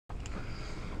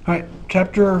All right,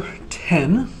 chapter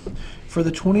 10 for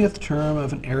the 20th term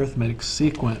of an arithmetic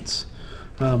sequence.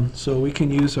 So we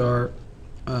can use our,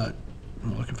 we're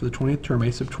looking for the 20th term,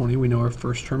 a sub 20. We know our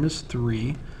first term is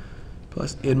 3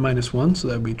 plus n minus 1, so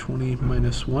that would be 20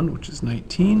 minus 1, which is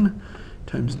 19,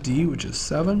 times d, which is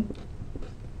 7.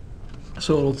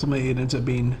 So ultimately it ends up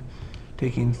being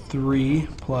taking 3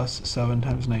 plus 7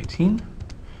 times 19.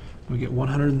 We get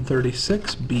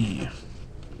 136b.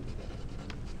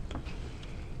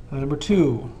 Number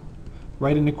 2,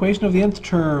 write an equation of the nth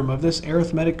term of this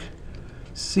arithmetic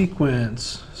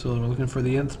sequence. So we're looking for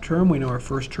the nth term. We know our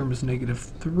first term is negative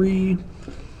 3.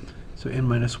 So n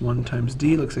minus 1 times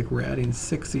d. Looks like we're adding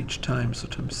 6 each time. So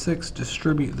times 6,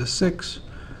 distribute the 6.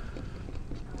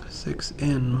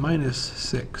 6n minus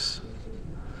 6.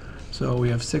 So we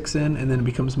have 6n, and then it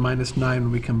becomes minus 9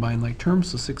 when we combine like terms.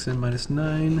 So 6n minus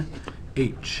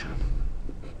 9h.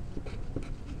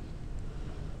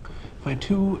 Find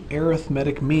two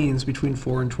arithmetic means between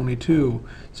 4 and 22.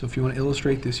 So if you want to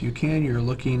illustrate this, you can. You're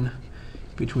looking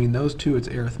between those two. It's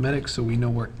arithmetic, so we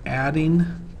know we're adding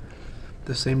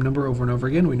the same number over and over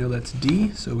again. We know that's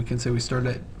d, so we can say we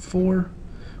started at 4.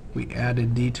 We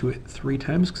added d to it 3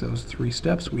 times because that was 3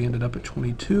 steps. We ended up at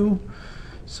 22.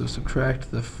 So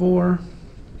subtract the 4.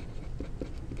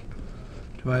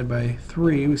 Divide by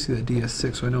 3. We see that d is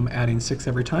 6, so I know I'm adding 6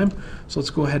 every time. So let's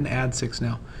go ahead and add 6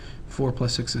 now. 4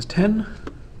 plus 6 is 10,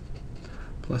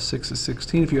 plus 6 is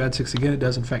 16. If you add 6 again, it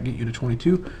does in fact get you to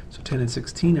 22. So 10 and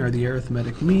 16 are the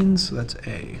arithmetic means, so that's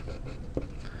A.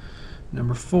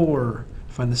 Number 4,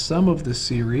 find the sum of the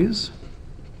series.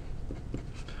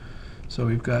 So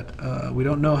we've got, we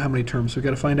don't know how many terms, so we've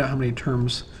got to find out how many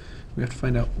terms. We have to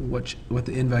find out what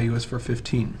the n value is for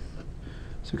 15.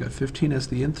 So we've got 15 as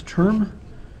the nth term.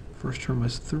 First term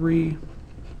was 3.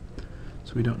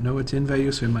 So we don't know its n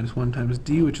value, so we have minus 1 times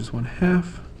d, which is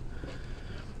 1/2.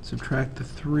 Subtract the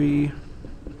 3,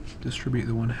 distribute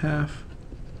the 1/2.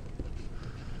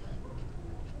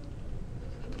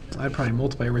 I'd probably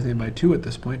multiply everything by 2 at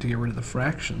this point to get rid of the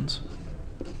fractions.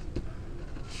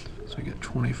 So we get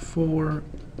 24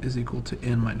 is equal to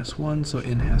n minus 1, so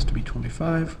n has to be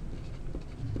 25.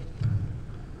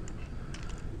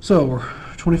 So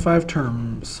 25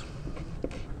 terms.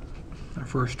 Our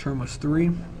first term was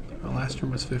 3. Our last term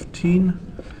was 15.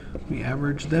 We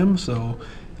averaged them, so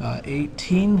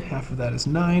 18, half of that is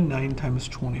 9. 9 times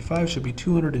 25 should be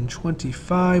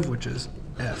 225, which is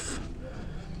F.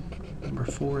 Number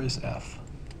 4 is F.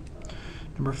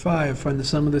 Number 5, find the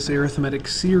sum of this arithmetic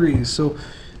series. So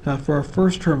for our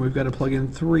first term, we've got to plug in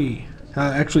 3.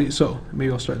 So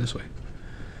maybe I'll start this way.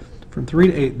 From 3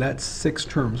 to 8, that's 6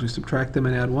 terms. We subtract them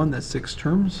and add 1, that's 6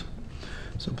 terms.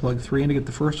 So plug 3 in to get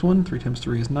the first one. 3 times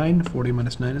 3 is 9. 40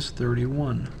 minus 9 is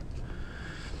 31.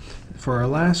 For our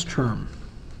last term,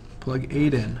 plug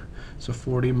 8 in. So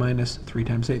 40 minus 3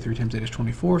 times 8. 3 times 8 is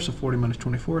 24. So 40 minus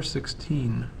 24 is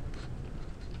 16.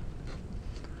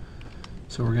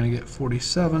 So we're going to get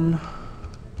 47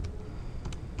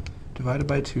 divided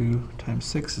by 2 times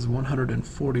 6 is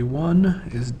 141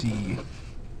 is D.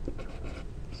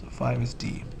 So 5 is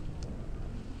D.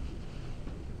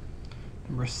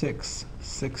 Number 6,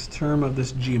 sixth term of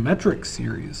this geometric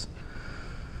series.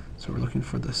 So we're looking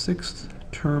for the 6th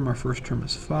term. Our first term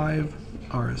is 5.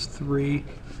 R is 3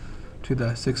 to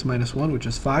the 6 minus 1, which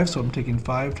is 5. So I'm taking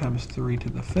 5 times 3 to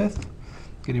the 5th,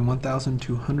 getting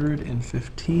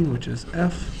 1,215, which is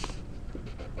F.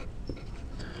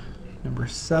 Number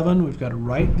 7, we've got to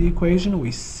write the equation.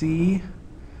 We see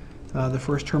the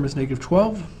first term is negative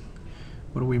 12.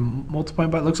 What are we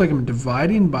multiplying by? It looks like I'm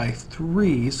dividing by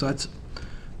 3, so that's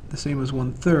the same as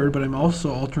 1/3, but I'm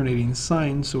also alternating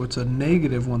signs, so it's a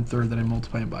negative 1/3 that I'm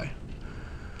multiplying by.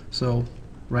 So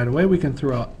right away we can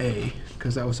throw out A,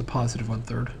 because that was a positive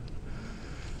 1/3.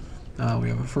 We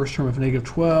have a first term of negative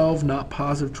 12, not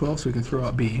positive 12, so we can throw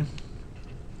out B.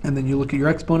 And then you look at your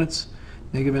exponents,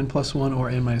 negative n plus 1 or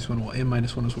n minus 1. Well, n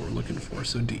minus 1 is what we're looking for,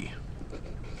 so D.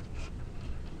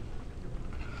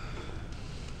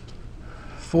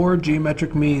 4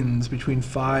 geometric means between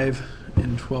 5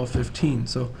 and 1215.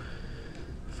 So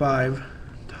 5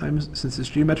 times, since it's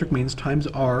geometric means, times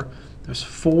R. There's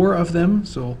 4 of them,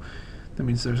 so that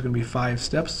means there's going to be 5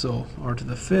 steps. So R to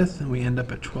the 5th, and we end up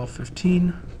at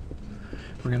 1215.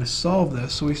 We're going to solve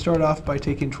this. So we start off by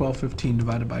taking 1215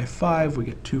 divided by 5. We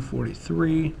get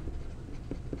 243.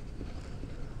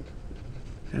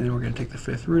 And then we're going to take the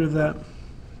 5th root of that.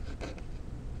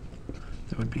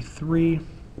 That would be 3.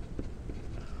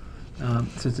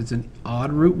 Since it's an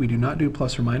odd root, we do not do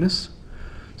plus or minus.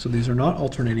 So these are not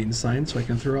alternating signs, so I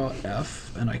can throw out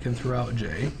F and I can throw out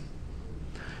J.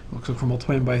 Looks like we're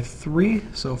multiplying by 3,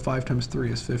 so 5 times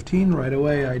 3 is 15. Right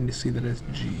away, I see that it's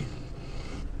G.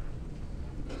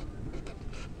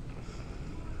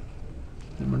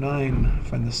 Number 9,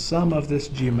 find the sum of this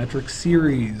geometric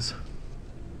series.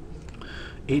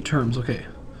 8 terms, okay.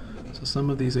 So sum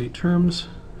of these 8 terms,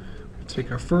 let's take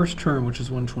our first term, which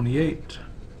is 128,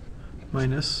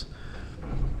 minus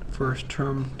first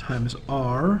term times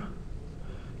r.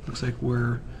 Looks like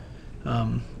we're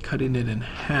cutting it in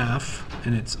half,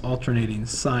 and it's alternating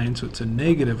sign, so it's a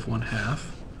negative 1/2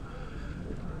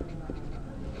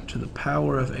 to the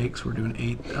power of 8, because we're doing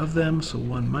 8 of them, so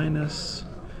 1 minus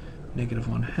negative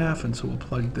 1/2, and so we'll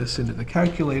plug this into the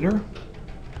calculator.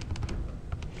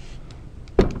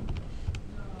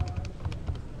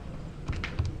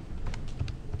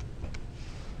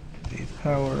 Eighth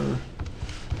power,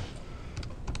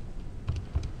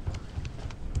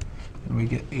 and we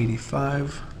get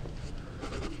 85.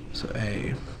 So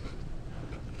A.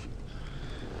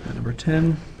 And number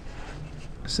 10,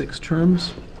 6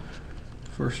 terms.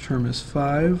 First term is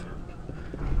 5.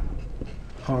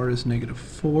 R is negative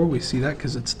 4. We see that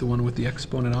because it's the one with the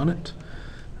exponent on it.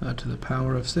 To the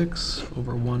power of 6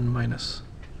 over 1 minus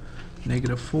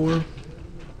negative 4.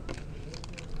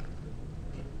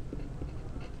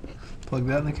 Plug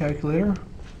that in the calculator.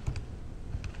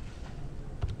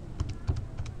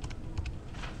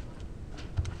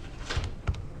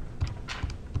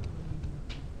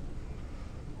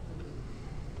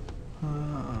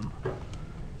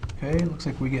 Okay, looks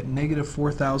like we get negative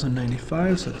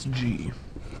 4,095, so that's G.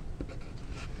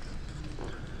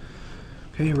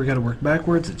 Okay, we got to work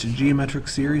backwards. It's a geometric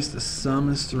series. The sum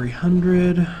is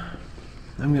 300.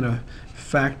 I'm going to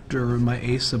factor my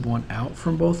a sub 1 out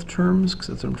from both terms, because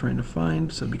that's what I'm trying to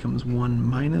find. So it becomes 1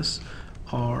 minus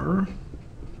r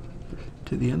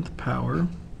to the nth power.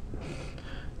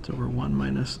 It's over 1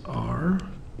 minus r.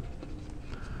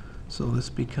 So this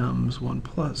becomes 1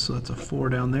 plus, so that's a 4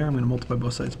 down there. I'm going to multiply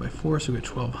both sides by 4, so we get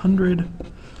 1,200.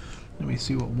 Let me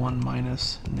see what 1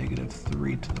 minus negative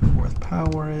 3 to the 4th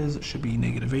power is. It should be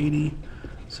negative 80.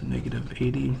 So negative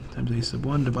 80 times a sub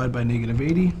 1 divided by negative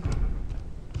 80.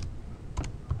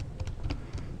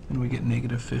 And we get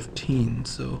negative 15.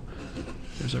 So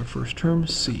there's our first term,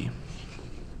 C.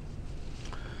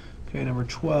 Okay, number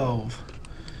 12.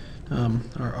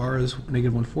 Our r is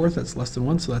negative 1/4, that's less than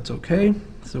 1, so that's okay.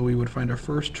 So we would find our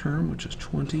first term, which is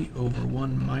 20 over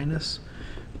 1 minus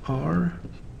r.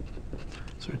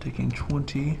 So we're taking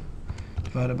 20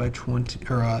 divided by 20,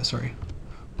 or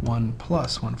 1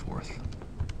 plus 1/4.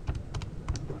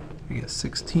 We get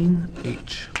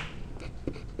 16h.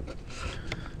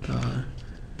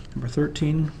 Number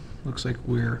 13, looks like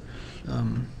we're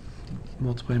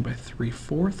multiplying by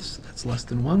 3/4. That's less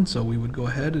than 1, so we would go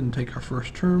ahead and take our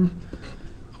first term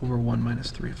over 1 minus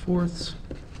 3/4.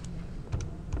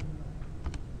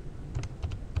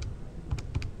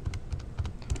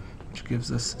 Which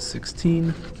gives us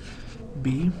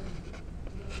 16b.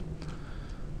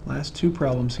 Last two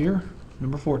problems here.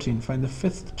 Number 14, find the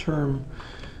 5th term.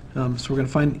 So we're going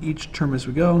to find each term as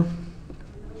we go.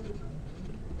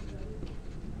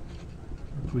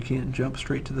 We can't jump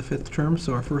straight to the 5th term,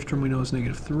 so our first term we know is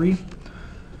negative 3.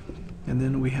 And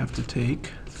then we have to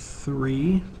take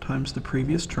 3 times the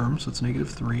previous term, so it's negative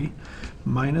 3,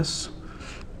 minus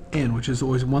n, which is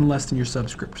always 1 less than your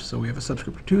subscript. So we have a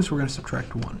subscript of 2, so we're going to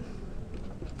subtract 1.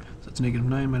 So it's negative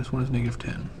 9 minus 1 is negative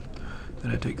 10.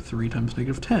 Then I take 3 times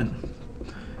negative 10.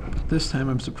 But this time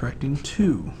I'm subtracting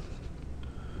 2.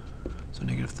 So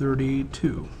negative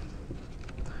 32.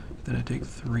 Then I take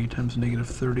 3 times negative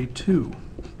 32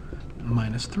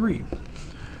 minus 3.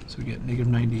 So we get negative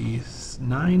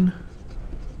 99.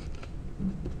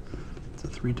 So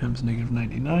 3 times negative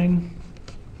 99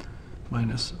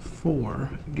 minus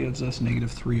 4 gives us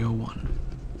negative 301.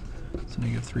 So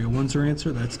negative 301 is our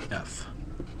answer. That's F.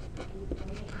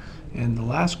 And the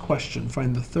last question,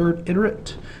 find the third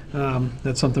iterate.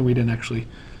 That's something we didn't actually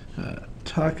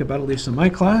talk about, at least in my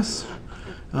class.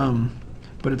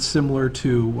 But it's similar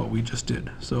to what we just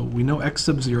did. So we know x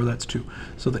sub 0, that's 2.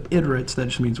 So the iterates, that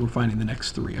just means we're finding the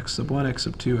next 3. X sub 1, x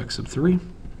sub 2, x sub 3.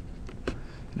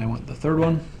 And I want the third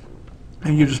one.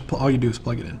 And you just all you do is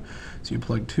plug it in. So you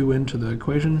plug 2 into the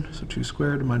equation, so 2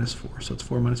 squared minus 4. So it's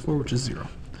 4 minus 4, which is 0.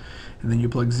 And then you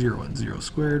plug 0 in. 0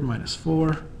 squared minus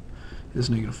 4 is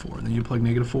negative 4. And then you plug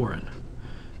negative 4 in.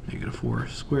 Negative 4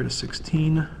 squared is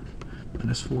 16.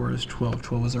 Minus 4 is 12.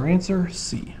 12 is our answer,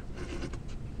 C.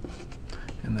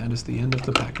 And that is the end of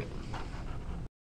the packet.